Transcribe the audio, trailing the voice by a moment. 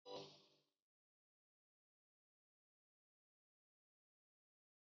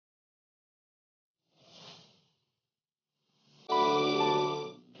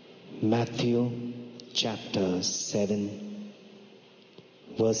Matthew chapter 7,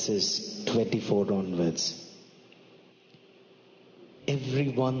 verses 24 onwards.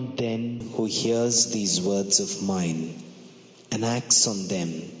 Everyone then who hears these words of mine and acts on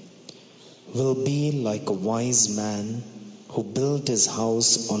them will be like a wise man who built his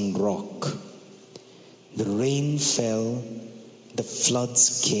house on rock. The rain fell, the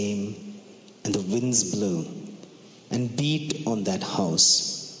floods came, and the winds blew and beat on that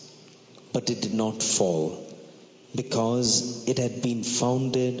house. But it did not fall, because it had been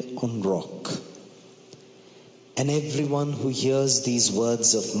founded on rock. And everyone who hears these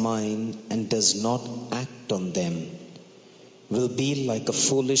words of mine and does not act on them will be like a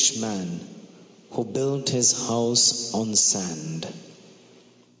foolish man who built his house on sand.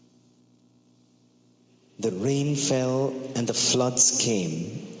 The rain fell and the floods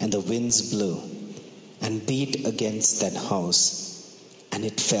came and the winds blew and beat against that house, and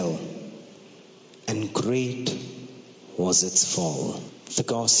it fell. And great was its fall. The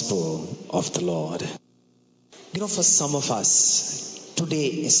gospel of the Lord. For some of us,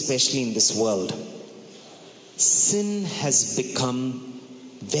 today, especially in this world, sin has become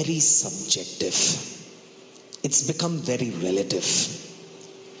very subjective. It's become very relative.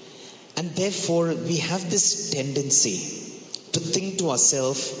 And therefore, we have this tendency to think to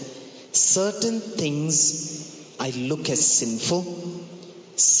ourselves, certain things I look as sinful,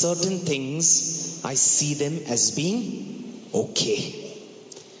 certain things I see them as being okay.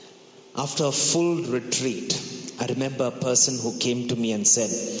 After a full retreat, I remember a person who came to me and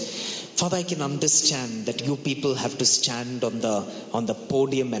said, Father, I can understand that you people have to stand on the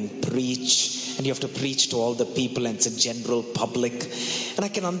podium and preach, and you have to preach to all the people and it's a general public. And I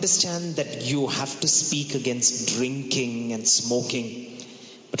can understand that you have to speak against drinking and smoking.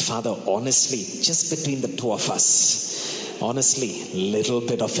 But Father, honestly, just between the two of us, honestly, little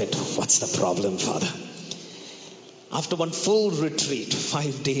bit of it, what's the problem, Father? After one full retreat,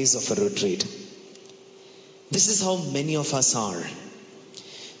 5 days of a retreat, this is how many of us are.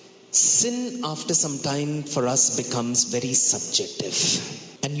 Sin after some time for us becomes very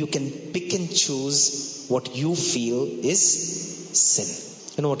subjective. And you can pick and choose what you feel is sin.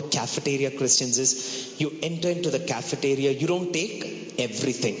 You know what cafeteria Christians is? You enter into the cafeteria, you don't take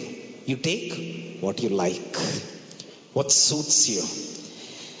everything. You take what you like, what suits you.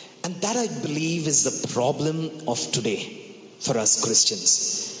 And that, I believe, is the problem of today for us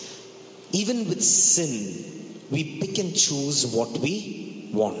Christians. Even with sin, we pick and choose what we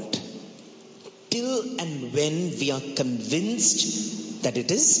want, till and when we are convinced that it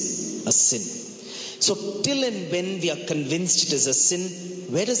is a sin. So till and when we are convinced it is a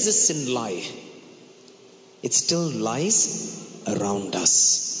sin, where does this sin lie? It still lies around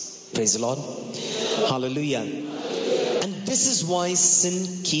us. Praise the Lord. Hallelujah. And this is why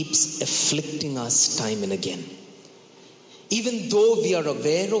sin keeps afflicting us time and again. Even though we are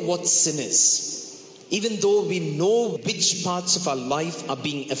aware of what sin is, even though we know which parts of our life are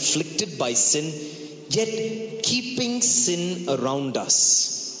being afflicted by sin, yet keeping sin around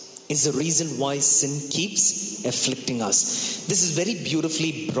us is the reason why sin keeps afflicting us. This is very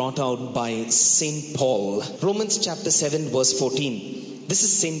beautifully brought out by St. Paul. Romans chapter 7 verse 14. This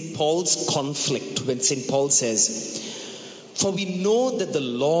is St. Paul's conflict when St. Paul says, "For we know that the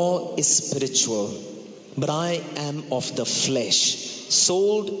law is spiritual, but I am of the flesh,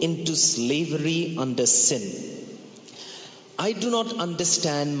 sold into slavery under sin. I do not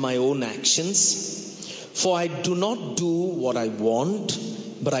understand my own actions, for I do not do what I want,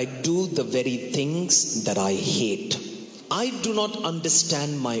 but I do the very things that I hate. I do not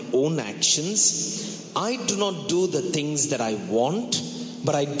understand my own actions. I do not do the things that I want,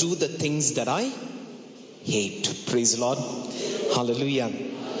 but I do the things that I hate." Praise the Lord. Hallelujah.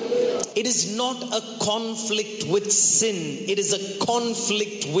 It is not a conflict with sin. It is a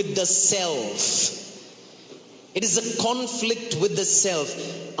conflict with the self. It is a conflict with the self.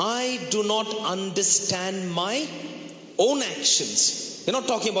 I do not understand my own actions. We're not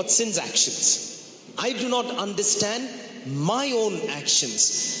talking about sin's actions. I do not understand my own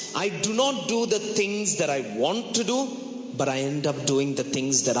actions. I do not do the things that I want to do, but I end up doing the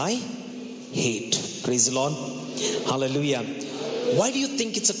things that I hate. Praise the Lord. Hallelujah. Why do you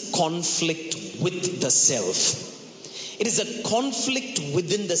think it's a conflict with the self? It is a conflict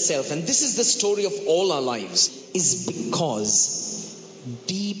within the self. And this is the story of all our lives. Is because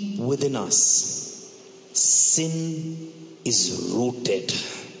deep within us, sin is rooted.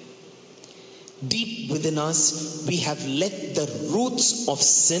 Deep within us, we have let the roots of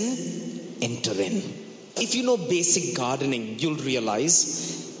sin enter in. If you know basic gardening, you'll realize,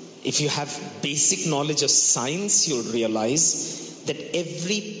 if you have basic knowledge of science, you'll realize that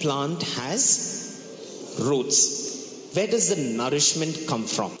every plant has roots. Where does the nourishment come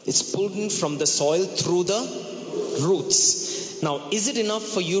from? It's pulled in from the soil through the roots. Now, is it enough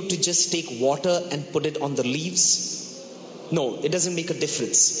for you to just take water and put it on the leaves? No, it doesn't make a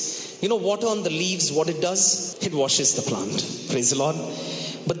difference. You know, water on the leaves, what it does? It washes the plant. Praise the Lord.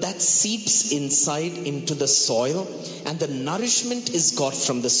 But that seeps inside into the soil, and the nourishment is got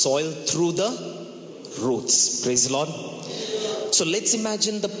from the soil through the roots. Praise the Lord. So let's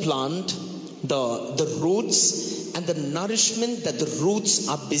imagine the plant, the roots, and the nourishment that the roots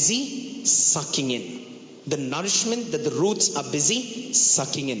are busy sucking in. The nourishment that the roots are busy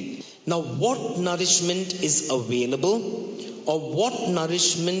sucking in. Now, what nourishment is available, or what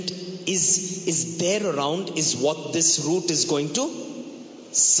nourishment is there around, is what this root is going to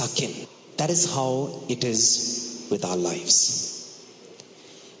suck in. That is how it is with our lives.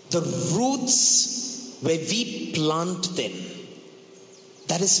 The roots, where we plant them,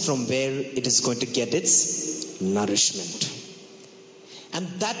 that is from where it is going to get its nourishment. And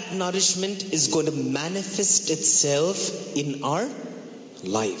that nourishment is going to manifest itself in our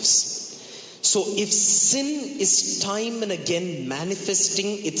lives. So if sin is time and again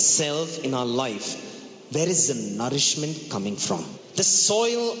manifesting itself in our life, where is the nourishment coming from? The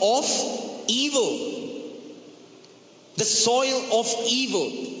soil of evil. The soil of evil.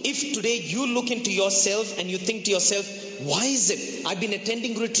 If today you look into yourself and you think to yourself, why is it I've been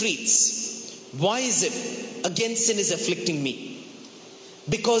attending retreats? Why is it again sin is afflicting me?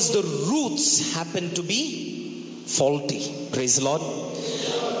 Because the roots happen to be faulty. Praise the Lord.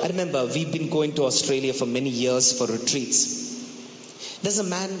 I remember we've been going to Australia for many years for retreats. There's a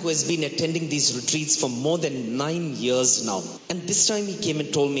man who has been attending these retreats for more than 9 years now. And this time he came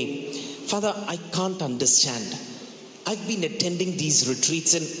and told me, Father, I can't understand. I've been attending these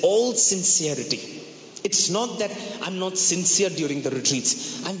retreats in all sincerity. It's not that I'm not sincere during the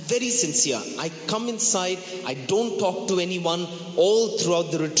retreats. I'm very sincere. I come inside, I don't talk to anyone. All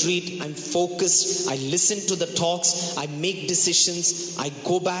throughout the retreat, I'm focused. I listen to the talks. I make decisions. I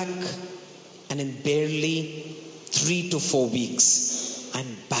go back, and in barely 3 to 4 weeks,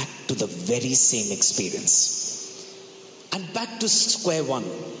 I'm back to the very same experience. I'm back to square one.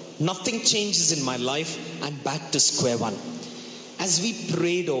 Nothing changes in my life. I'm back to square one. As we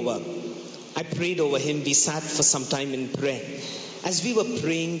prayed over, I prayed over him. We sat for some time in prayer. As we were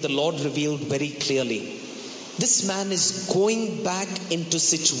praying, the Lord revealed very clearly, this man is going back into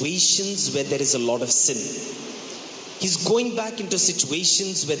situations where there is a lot of sin. He's going back into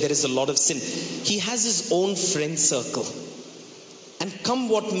situations where there is a lot of sin. He has his own friend circle. And come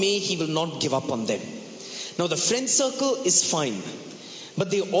what may, he will not give up on them. Now the friend circle is fine,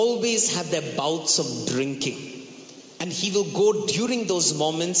 but they always have their bouts of drinking. And he will go during those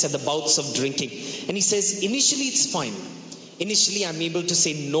moments at the bouts of drinking. And he says, initially it's fine. Initially I'm able to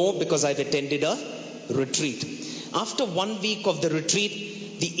say no because I've attended a retreat. After 1 week of the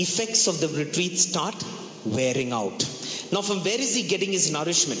retreat, the effects of the retreat start wearing out. Now from where is he getting his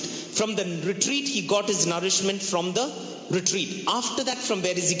nourishment? From the retreat, he got his nourishment from the retreat. After that, from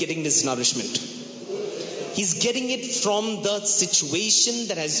where is he getting his nourishment? He's getting it from the situation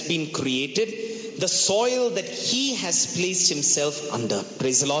that has been created, the soil that he has placed himself under.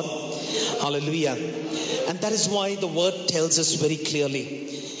 Praise the Lord. Hallelujah. And that is why the word tells us very clearly.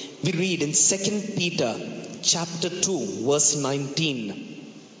 We read in 2 Peter chapter 2 verse 19.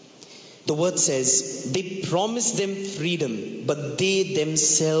 The word says, they promise them freedom, but they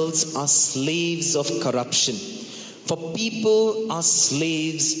themselves are slaves of corruption. For people are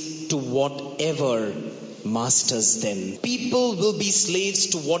slaves to whatever masters them. People will be slaves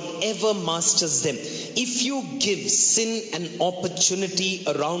to whatever masters them. If you give sin an opportunity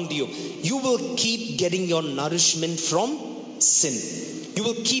around you, you will keep getting your nourishment from sin. You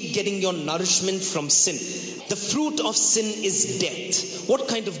will keep getting your nourishment from sin. The fruit of sin is death. What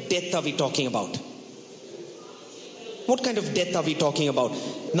kind of death are we talking about? What kind of death are we talking about?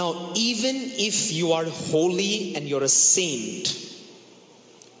 Now, even if you are holy and you're a saint,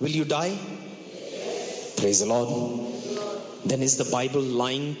 will you die? Praise the Lord. Then is the Bible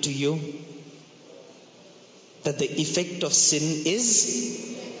lying to you? That the effect of sin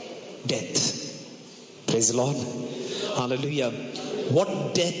is death. Praise the Lord. Hallelujah.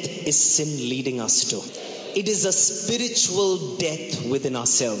 What death is sin leading us to? It is a spiritual death within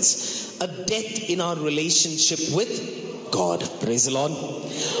ourselves. A death in our relationship with God. Praise the Lord.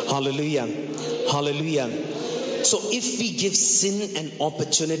 Hallelujah. Hallelujah. So if we give sin an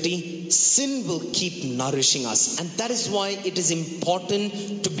opportunity, sin will keep nourishing us. And that is why it is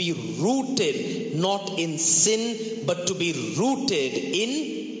important to be rooted, not in sin, but to be rooted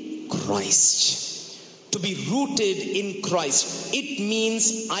in Christ. To be rooted in Christ, it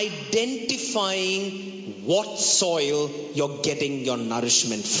means identifying what soil you're getting your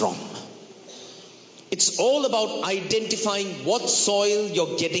nourishment from. It's all about identifying what soil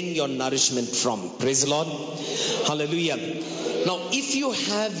you're getting your nourishment from. Praise the Lord. Hallelujah. Now, if you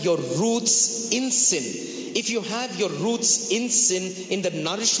have your roots in sin, if you have your roots in sin, in the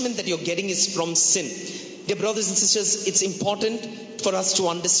nourishment that you're getting is from sin. Dear brothers and sisters, it's important for us to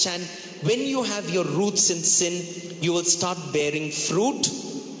understand, when you have your roots in sin, you will start bearing fruit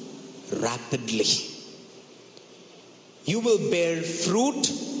rapidly. You will bear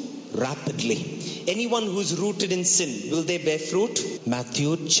fruit rapidly. Anyone who's rooted in sin, will they bear fruit?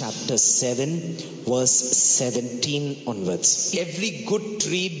 Matthew chapter 7 verse 17 onwards. Every good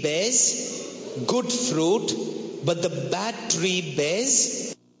tree bears good fruit, but the bad tree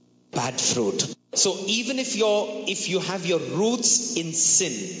bears bad fruit. So even if you have your roots in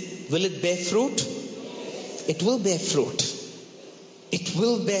sin, will it bear fruit? It will bear fruit. It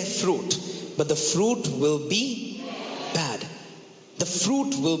will bear fruit, but the fruit will be bad. The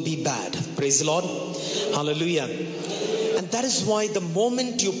fruit will be bad. Praise the Lord. Hallelujah. And that is why the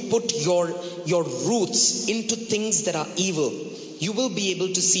moment you put your roots into things that are evil, you will be able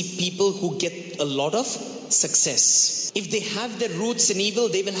to see people who get a lot of success. If they have their roots in evil,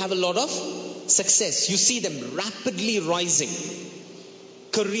 they will have a lot of success. You see them rapidly rising.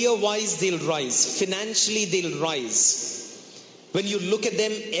 Career-wise, they'll rise. Financially, they'll rise. When you look at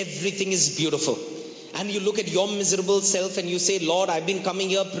them, everything is beautiful. And you look at your miserable self and you say, Lord, I've been coming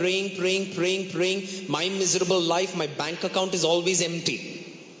here praying. My miserable life, my bank account is always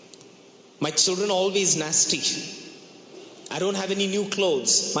empty. My children always nasty. I don't have any new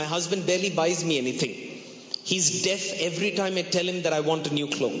clothes. My husband barely buys me anything. He's deaf every time I tell him that I want a new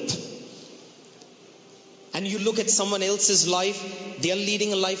cloth. And you look at someone else's life, they are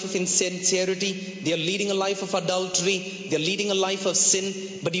leading a life of insincerity, they are leading a life of adultery, they are leading a life of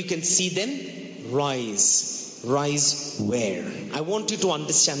sin, but you can see them rise. Rise where? I want you to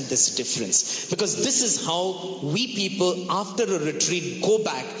understand this difference, because this is how we people after a retreat go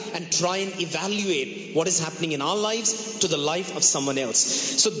back and try and evaluate what is happening in our lives to the life of someone else.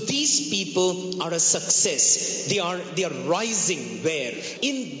 So these people are a success. They are rising where?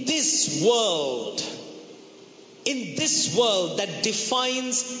 In this world. In this world that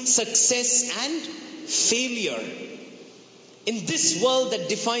defines success and failure. In this world that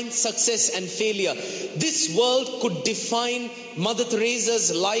defines success and failure. This world could define Mother Teresa's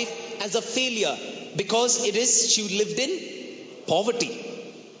life as a failure because she lived in poverty.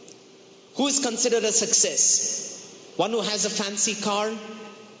 Who is considered a success? One who has a fancy car,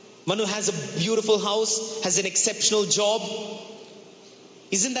 one who has a beautiful house, has an exceptional job.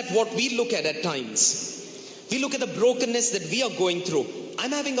 Isn't that what we look at times? We look at the brokenness that we are going through.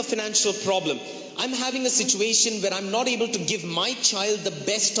 I'm having a financial problem. I'm having a situation where I'm not able to give my child the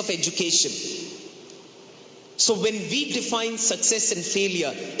best of education. So when we define success and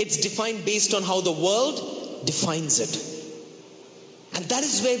failure, it's defined based on how the world defines it. And that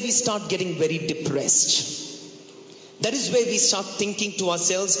is where we start getting very depressed. That is where we start thinking to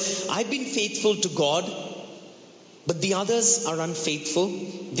ourselves, I've been faithful to God, but the others are unfaithful.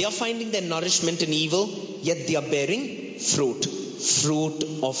 They are finding their nourishment in evil, yet they are bearing fruit. Fruit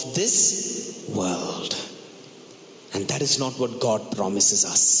of this world. And that is not what God promises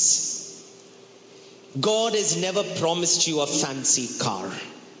us. God has never promised you a fancy car.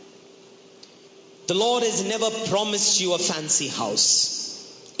 The Lord has never promised you a fancy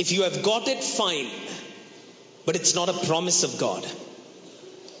house. If you have got it, fine. But it's not a promise of God.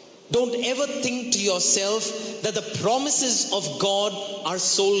 Don't ever think to yourself that the promises of God are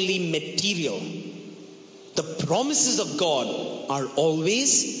solely material. The promises of God are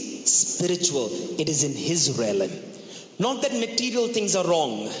always spiritual. It is in His realm. Not that material things are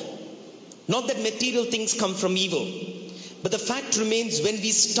wrong. Not that material things come from evil. But the fact remains, when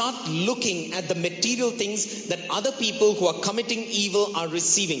we start looking at the material things that other people who are committing evil are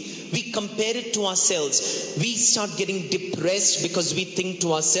receiving, we compare it to ourselves. We start getting depressed because we think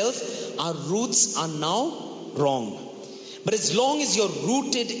to ourselves, our roots are now wrong. But as long as you're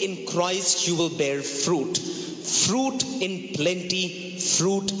rooted in Christ, you will bear fruit. Fruit in plenty,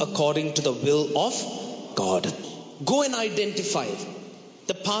 fruit according to the will of God. Go and identify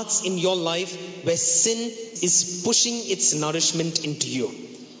the parts in your life where sin is pushing its nourishment into you.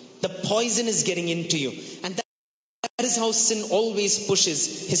 The poison is getting into you. And that is how sin always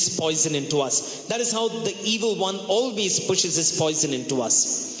pushes his poison into us. That is how the evil one always pushes his poison into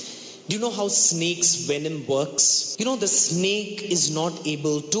us. Do you know how snake's venom works? You know, the snake is not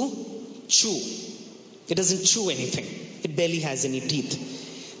able to chew. It doesn't chew anything. It barely has any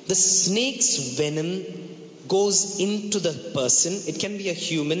teeth. the snake's venom goes into the person. It can be a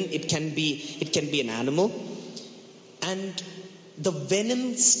human, it can be an animal, and the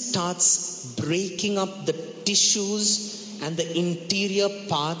venom starts breaking up the tissues and the interior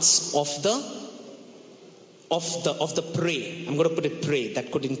parts of the prey. I'm going to put it prey.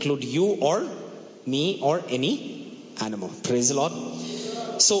 That could include you or me or any animal. Praise the Lord.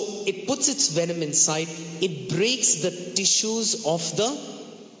 So it puts its venom inside. It breaks the tissues of the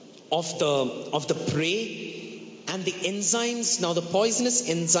prey, and the enzymes, now the poisonous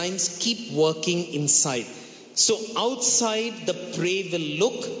enzymes keep working inside. So outside the prey will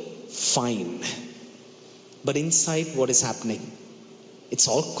look fine, but inside what is happening? It's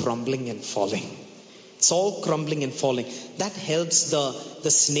all crumbling and falling. It's all crumbling and falling. That helps the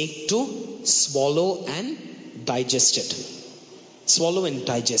snake to swallow and digest it. Swallow and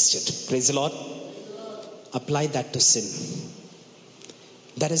digest it. Praise the Lord. Apply that to sin.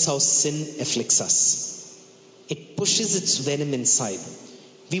 That is how sin afflicts us. It pushes its venom inside.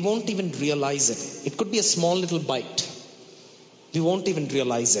 We won't even realize it. It could be a small little bite. We won't even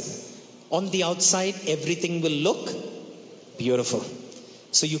realize it. On the outside, everything will look beautiful.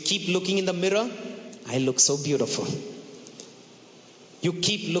 So you keep looking in the mirror. I look so beautiful. You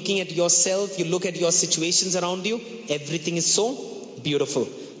keep looking at yourself. You look at your situations around you. Everything is so beautiful.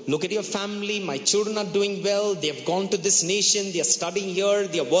 Look at your family. My children are doing well. They have gone to this nation. They are studying here.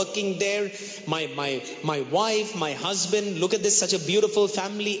 They are working there. My wife, my husband. Look at this, such a beautiful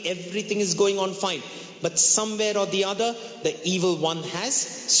family. Everything is going on fine. But somewhere or the other, the evil one has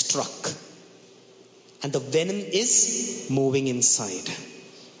struck. And the venom is moving inside.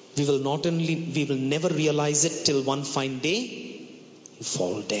 We will never realize it till one fine day, you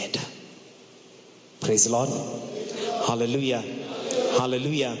fall dead. Praise the Lord. Hallelujah.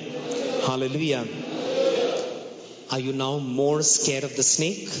 Hallelujah. Hallelujah. Are you now more scared of the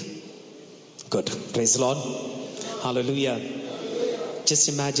snake? Good. Praise the Lord. Hallelujah. Just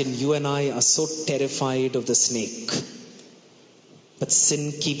imagine you and I are so terrified of the snake. But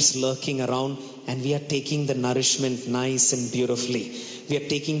sin keeps lurking around, and we are taking the nourishment nice and beautifully. We are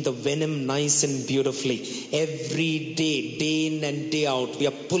taking the venom nice and beautifully. Every day, day in and day out, we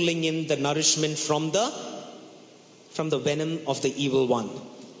are pulling in the nourishment from the venom of the evil one.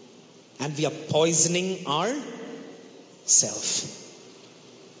 And we are poisoning ourselves.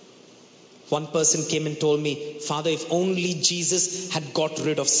 One person came and told me, Father, if only Jesus had got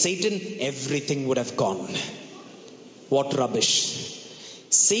rid of Satan, everything would have gone. What rubbish.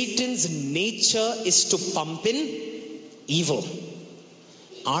 Satan's nature is to pump in evil.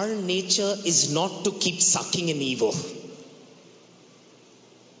 Our nature is not to keep sucking in evil.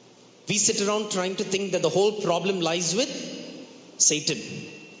 We sit around trying to think that the whole problem lies with Satan.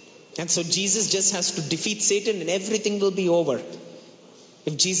 And so Jesus just has to defeat Satan and everything will be over.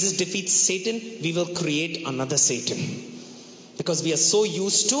 If Jesus defeats Satan, we will create another Satan. Because we are so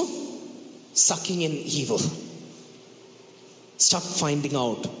used to sucking in evil. Start finding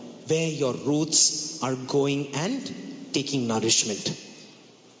out where your roots are going and taking nourishment.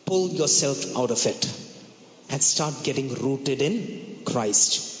 Pull yourself out of it and start getting rooted in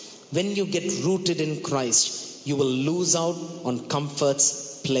Christ. When you get rooted in Christ, you will lose out on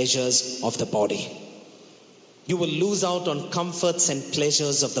comforts, pleasures of the body. You will lose out on comforts and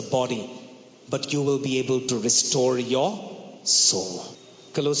pleasures of the body, but you will be able to restore your soul.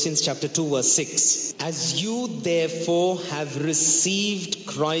 Colossians chapter 2 verse 6. As you therefore have received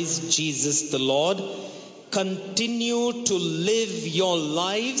Christ Jesus the Lord, continue to live your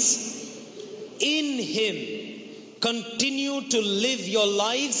lives in Him. Continue to live your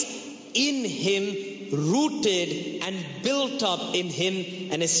lives in Him, rooted and built up in Him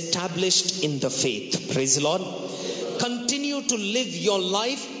and established in the faith. Praise the Lord. Continue to live your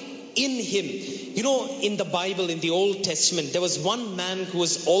life in Him. You know, in the Bible, in the Old Testament, there was one man who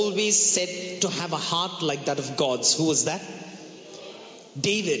was always said to have a heart like that of God's. Who was that?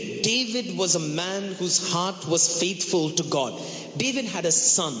 David. David was a man whose heart was faithful to God. David had a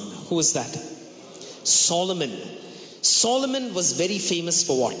son. Who was that? Solomon. Solomon was very famous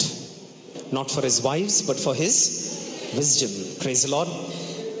for what? Not for his wives, but for his wisdom. Praise the Lord.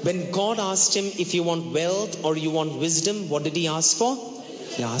 When God asked him, if you want wealth or you want wisdom, what did he ask for?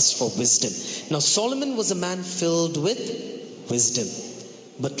 He asked for wisdom. Now Solomon was a man filled with wisdom.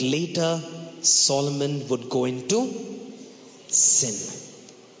 But later Solomon would go into sin.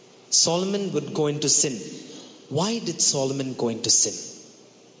 Solomon would go into sin. Why did Solomon go into sin?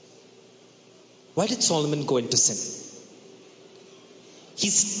 Why did Solomon go into sin? He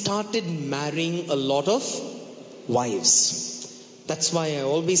started marrying a lot of wives. That's why I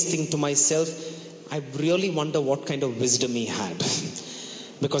always think to myself, I really wonder what kind of wisdom he had.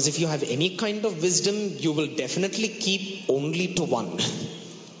 Because if you have any kind of wisdom, you will definitely keep only to one.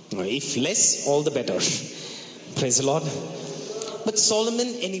 If less, all the better. Praise the Lord. But Solomon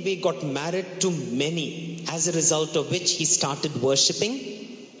anyway got married to many, as a result of which he started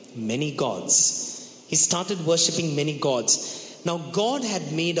worshipping many gods. He started worshipping many gods. Now God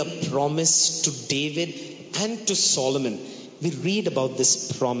had made a promise to David and to Solomon. We read about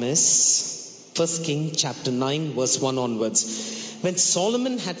this promise, 1 Kings chapter 9 verse 1 onwards. When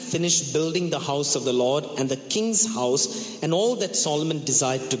Solomon had finished building the house of the Lord and the king's house and all that Solomon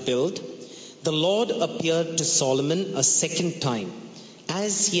desired to build, the Lord appeared to Solomon a second time,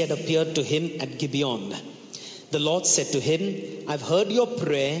 as he had appeared to him at Gibeon. The Lord said to him, I've heard your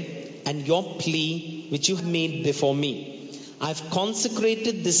prayer and your plea which you have made before me. I've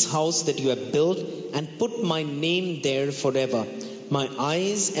consecrated this house that you have built and put my name there forever. My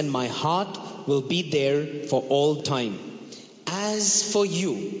eyes and my heart will be there for all time. As for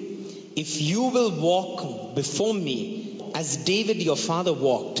you, if you will walk before me as David your father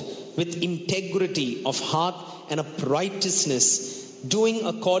walked, with integrity of heart and uprightness, doing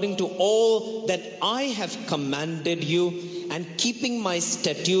according to all that I have commanded you, and keeping my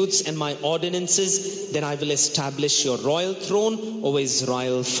statutes and my ordinances, then I will establish your royal throne over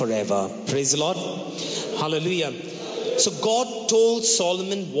Israel forever. Praise the Lord. Hallelujah. So God told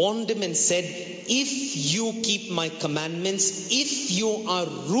Solomon, warned him and said, if you keep my commandments, if you are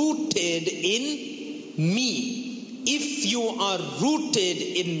rooted in me, if you are rooted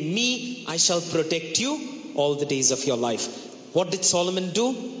in me, I shall protect you all the days of your life. What did Solomon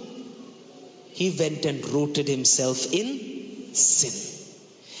do? He went and rooted himself in sin.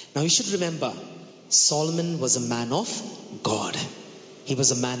 Now you should remember, Solomon was a man of God. He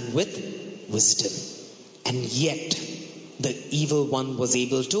was a man with wisdom. And yet, the evil one was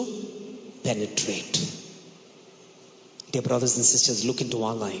able to penetrate. Dear brothers and sisters, look into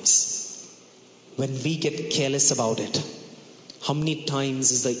our lives. When we get careless about it, how many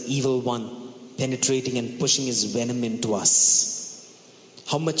times is the evil one penetrating and pushing his venom into us?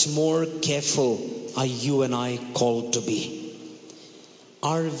 How much more careful are you and I called to be?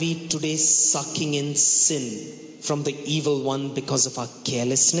 Are we today sucking in sin from the evil one because of our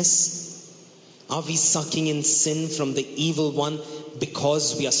carelessness? Are we sucking in sin from the evil one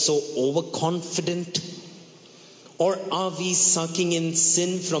because we are so overconfident? Or are we sucking in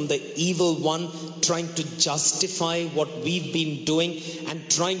sin from the evil one, trying to justify what we've been doing and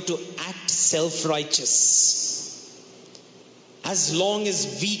trying to act self-righteous? As long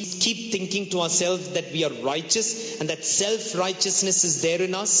as we keep thinking to ourselves that we are righteous and that self-righteousness is there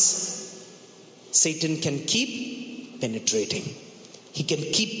in us, Satan can keep penetrating. He can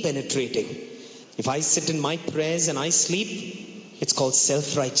keep penetrating. If I sit in my prayers and I sleep, it's called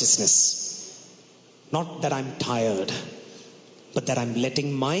self-righteousness. Not that I'm tired, but that I'm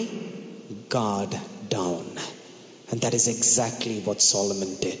letting my guard down. And that is exactly what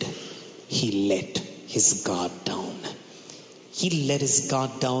Solomon did. He let his guard down. He let his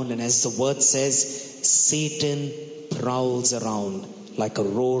guard down, and as the word says, Satan prowls around like a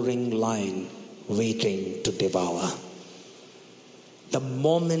roaring lion waiting to devour. The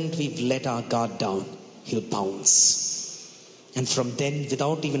moment we've let our guard down, he'll pounce. And from then,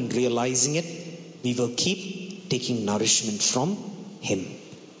 without even realizing it, we will keep taking nourishment from him.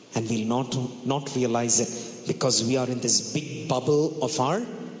 And we'll not realize it because we are in this big bubble of our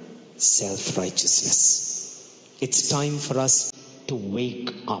self-righteousness. It's time for us to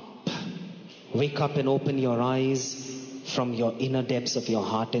wake up. Wake up and open your eyes from your inner depths of your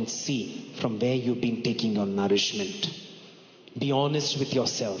heart and see from where you've been taking your nourishment. Be honest with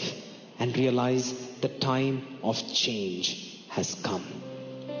yourself and realize the time of change has come.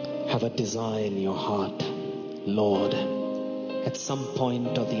 Have a desire in your heart. Lord, at some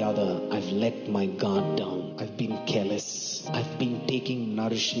point or the other, I've let my guard down. I've been careless. I've been taking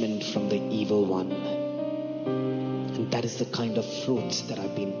nourishment from the evil one. And that is the kind of fruits that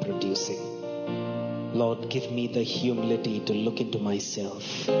I've been producing. Lord, give me the humility to look into myself,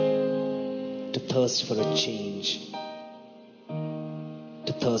 to thirst for a change,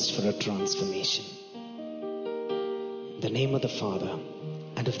 to thirst for a transformation. In the name of the Father,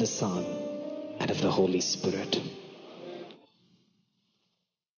 and of the Son, and of the Holy Spirit.